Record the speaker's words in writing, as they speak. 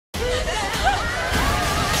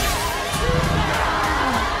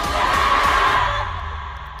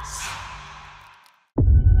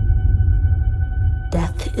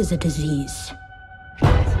is a disease.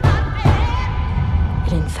 It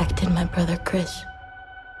infected my brother Chris.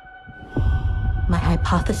 My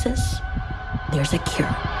hypothesis, there's a cure.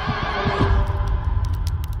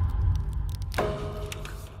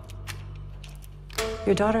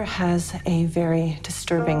 Your daughter has a very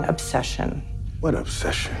disturbing obsession. What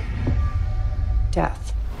obsession?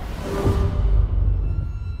 Death.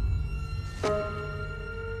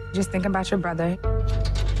 Just think about your brother.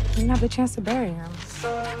 You didn't have the chance to bury him.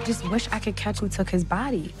 Just wish I could catch who took his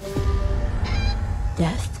body.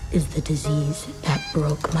 Death is the disease that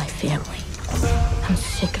broke my family. I'm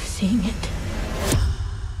sick of seeing it.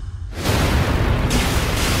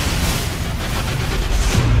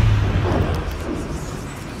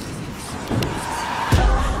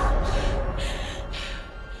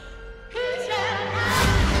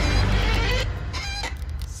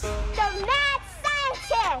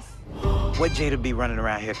 What Jada be running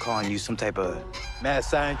around here calling you some type of mad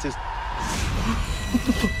scientist?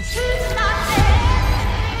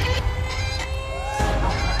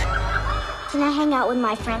 Can I hang out with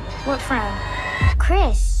my friend? What friend?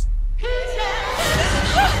 Chris.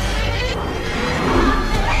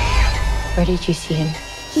 Where did you see him?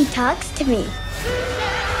 He talks to me.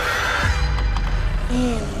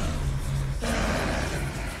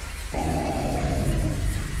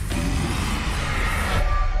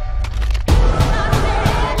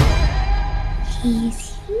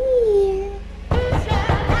 He's here.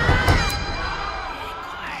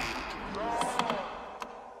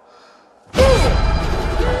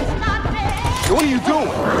 What are you doing?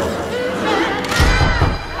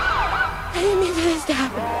 I didn't mean for this to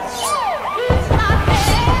happen.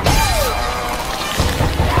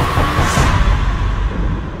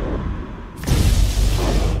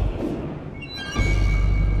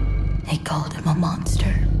 They called him a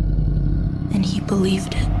monster, and he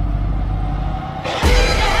believed it.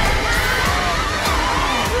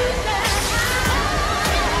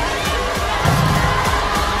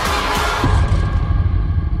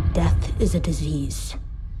 Death is a disease.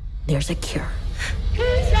 There's a cure.